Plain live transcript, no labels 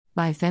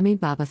By Femi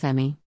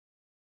Babafemi.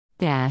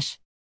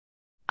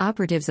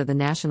 Operatives of the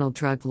National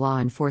Drug Law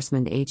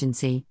Enforcement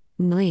Agency,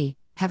 NLE,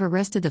 have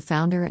arrested the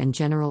founder and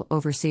general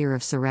overseer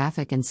of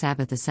Seraphic and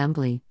Sabbath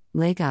Assembly,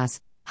 Lagos,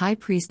 High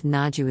Priest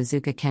Naju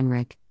Azuka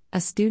Kenrick, a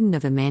student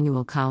of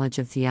Emmanuel College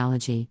of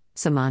Theology,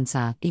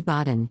 Samansa,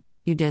 Ibadan,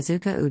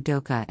 Udezuka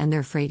Udoka, and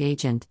their freight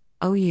agent,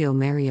 Oyo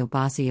Mario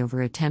Bossi,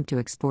 over attempt to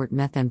export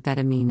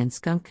methamphetamine and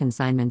skunk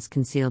consignments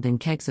concealed in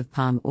kegs of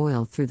palm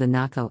oil through the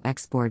NACO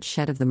export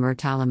shed of the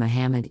Murtala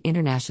Muhammad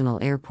International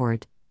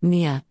Airport,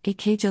 MIA,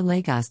 Ikeja,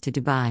 Lagos to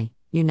Dubai,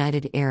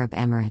 United Arab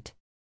Emirate.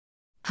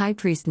 High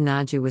Priest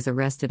Naju was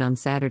arrested on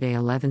Saturday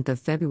 11th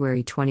of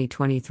February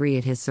 2023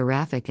 at his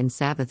Seraphic and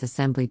Sabbath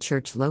Assembly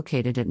Church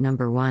located at No.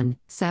 1,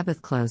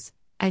 Sabbath Close,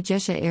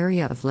 Ijesha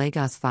area of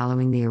Lagos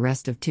following the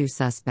arrest of two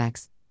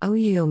suspects,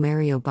 Oyo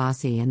Mario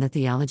Bossi and the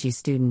theology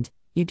student,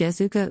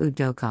 Udezuka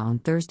Udoka, on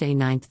Thursday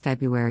 9th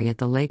February at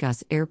the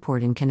Lagos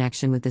airport in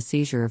connection with the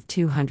seizure of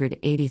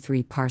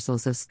 283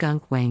 parcels of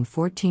skunk weighing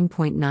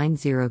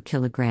 14.90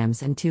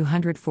 kilograms and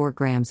 204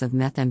 grams of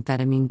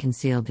methamphetamine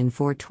concealed in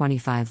 4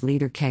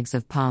 25-liter kegs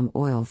of palm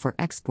oil for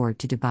export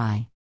to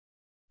Dubai.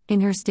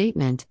 In her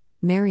statement,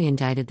 Mary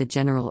indicted the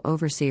general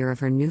overseer of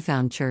her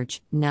newfound church,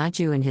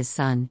 Naju, and his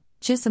son,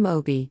 Chisom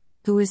Obi,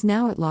 who is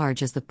now at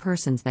large as the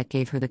persons that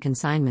gave her the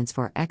consignments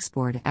for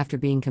export after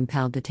being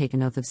compelled to take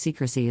an oath of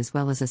secrecy, as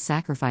well as a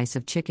sacrifice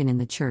of chicken in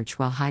the church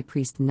while High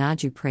Priest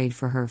Naju prayed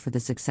for her for the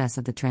success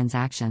of the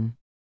transaction.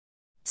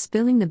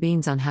 Spilling the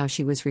beans on how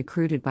she was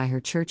recruited by her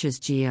church's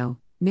GO,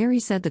 Mary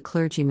said the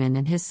clergyman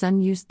and his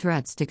son used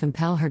threats to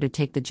compel her to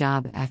take the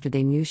job after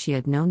they knew she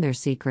had known their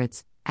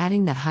secrets,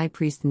 adding that High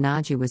Priest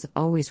Naju was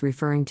always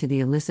referring to the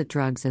illicit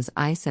drugs as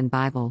ice and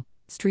Bible,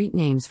 street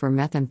names for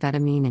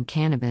methamphetamine and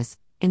cannabis,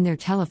 in their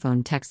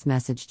telephone text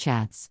message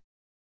chats.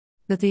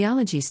 The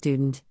theology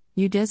student,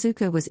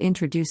 Udezuka, was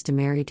introduced to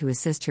Mary to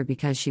assist her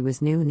because she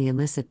was new in the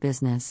illicit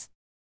business.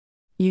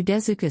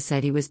 Udezuka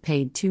said he was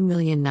paid 2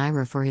 million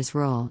naira for his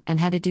role and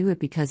had to do it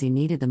because he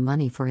needed the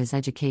money for his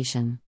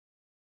education.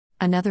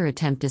 Another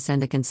attempt to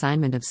send a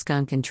consignment of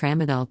skunk and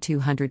tramadol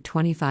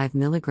 225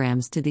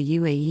 milligrams to the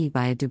UAE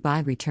by a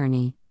Dubai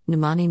returnee,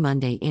 Numani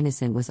Monday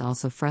Innocent, was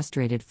also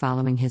frustrated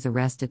following his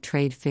arrest at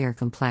Trade Fair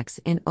Complex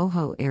in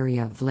Oho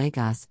area of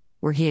Lagos,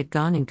 where he had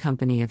gone in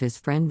company of his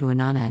friend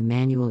Nuanana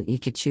Emmanuel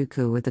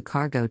Ikechukwu with the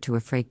cargo to a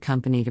freight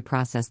company to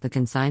process the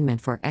consignment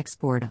for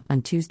export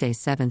on Tuesday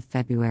 7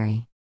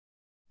 February.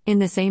 In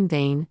the same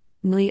vein,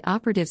 NLE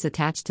operatives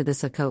attached to the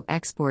Sako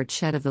export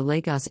shed of the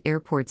Lagos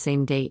airport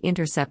same day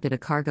intercepted a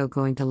cargo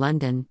going to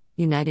London,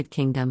 United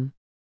Kingdom.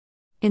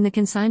 In the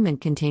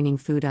consignment containing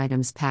food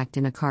items packed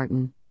in a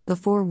carton, the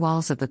four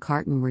walls of the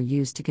carton were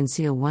used to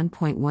conceal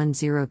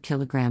 1.10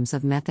 kilograms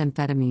of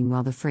methamphetamine,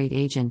 while the freight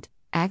agent,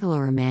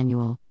 Aguilar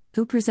Emmanuel,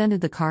 who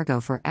presented the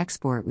cargo for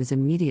export, was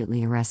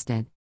immediately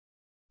arrested.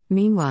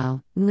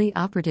 Meanwhile, NLE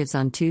operatives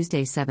on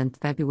Tuesday 7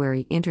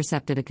 February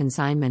intercepted a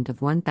consignment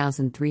of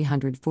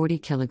 1,340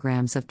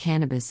 kilograms of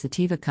cannabis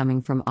sativa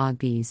coming from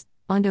Ogbis,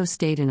 Ondo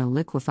State, in a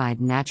liquefied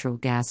natural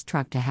gas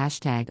truck to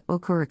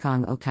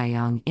 #Okurikong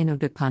Okayong in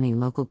Odukpani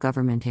local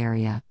government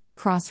area,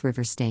 Cross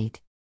River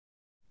State.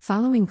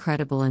 Following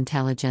credible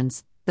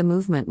intelligence, the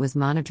movement was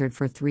monitored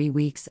for 3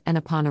 weeks, and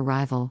upon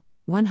arrival,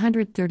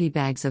 130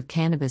 bags of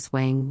cannabis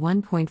weighing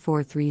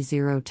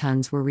 1.430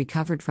 tons were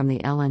recovered from the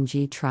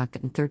LNG truck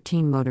and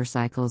 13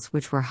 motorcycles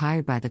which were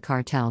hired by the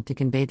cartel to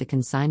convey the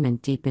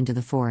consignment deep into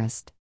the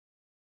forest.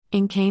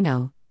 In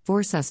Kano,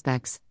 4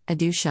 suspects,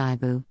 Adu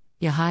Shaibu,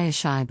 Yahya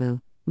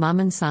Shaibu,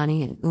 Maman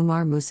Sani, and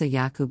Umar Musa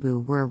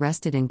Yakubu, were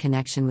arrested in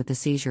connection with the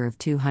seizure of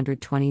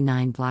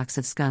 229 blocks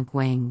of skunk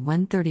weighing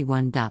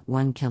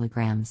 131.1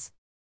 kilograms.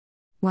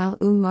 While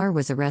Umar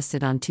was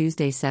arrested on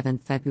Tuesday 7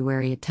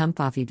 February at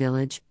Tumpafi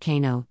village,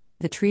 Kano,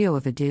 the trio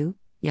of Adu,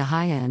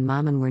 Yahya and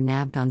Maman were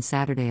nabbed on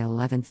Saturday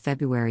 11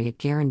 February at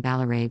Garin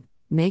Balarabe,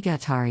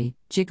 Megatari,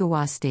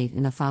 Jigawa State,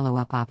 in a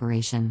follow-up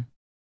operation.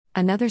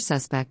 Another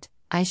suspect,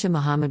 Aisha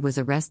Muhammad, was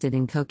arrested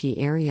in Koki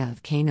area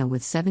of Kano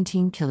with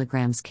 17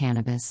 kilograms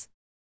cannabis.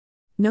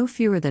 No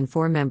fewer than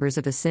 4 members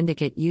of a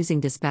syndicate using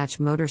dispatch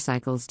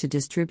motorcycles to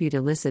distribute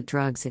illicit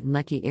drugs in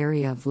Lekki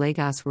area of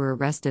Lagos were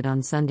arrested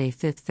on Sunday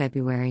 5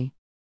 February.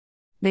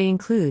 They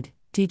include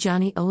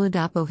Tijani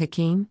Oladapo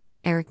Hakim,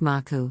 Eric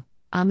Maku,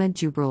 Ahmed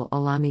Jubril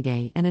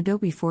Olamide, and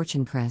Adobe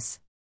Fortune Chris.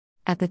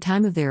 At the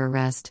time of their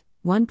arrest,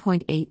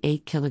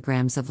 1.88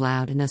 kilograms of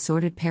loud and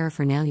assorted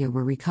paraphernalia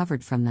were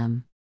recovered from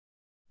them.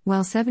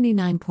 While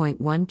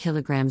 79.1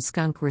 kilograms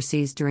skunk were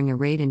seized during a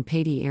raid in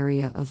Padi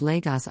area of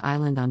Lagos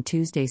Island on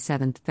Tuesday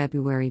 7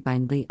 February by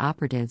NLE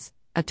operatives,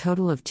 a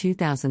total of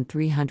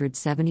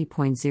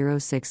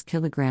 2,370.06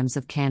 kilograms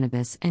of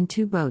cannabis and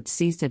 2 boats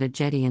seized at a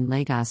jetty in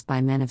Lagos by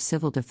men of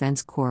Civil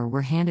Defense Corps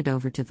were handed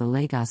over to the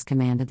Lagos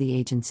command of the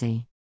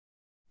agency.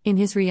 In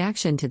his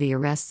reaction to the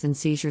arrests and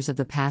seizures of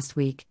the past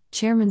week,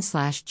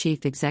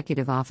 Chairman/Chief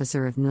Executive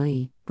Officer of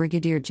NLE,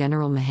 Brigadier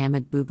General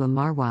Mohammed Buba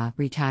Marwa,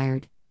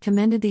 retired,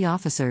 commended the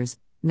officers,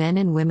 men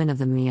and women of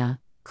the MIA,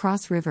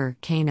 Cross River,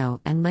 Kano,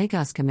 and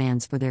Lagos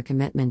commands for their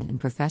commitment and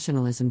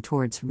professionalism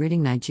towards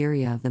ridding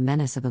Nigeria of the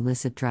menace of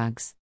illicit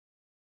drugs.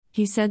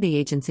 He said the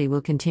agency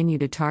will continue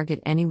to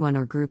target anyone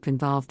or group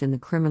involved in the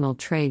criminal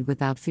trade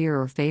without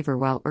fear or favor,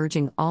 while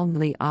urging all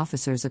NLI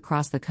officers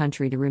across the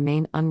country to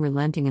remain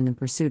unrelenting in the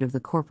pursuit of the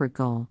corporate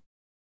goal.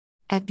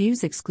 At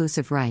Views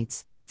Exclusive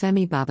Rights,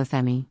 Femi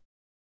Babafemi,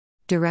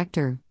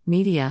 Director,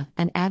 Media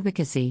and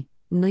Advocacy,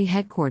 NLI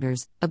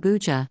Headquarters,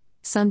 Abuja,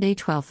 Sunday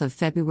 12th of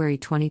February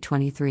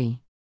 2023.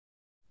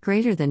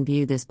 Greater than.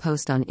 View this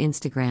post on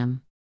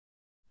Instagram.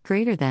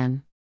 Greater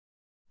than.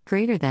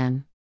 Greater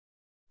than.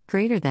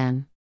 Greater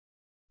than.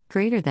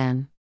 Greater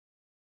than.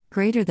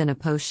 Greater than a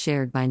post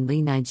shared by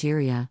NLI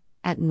Nigeria,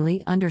 at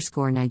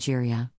NLI_Nigeria.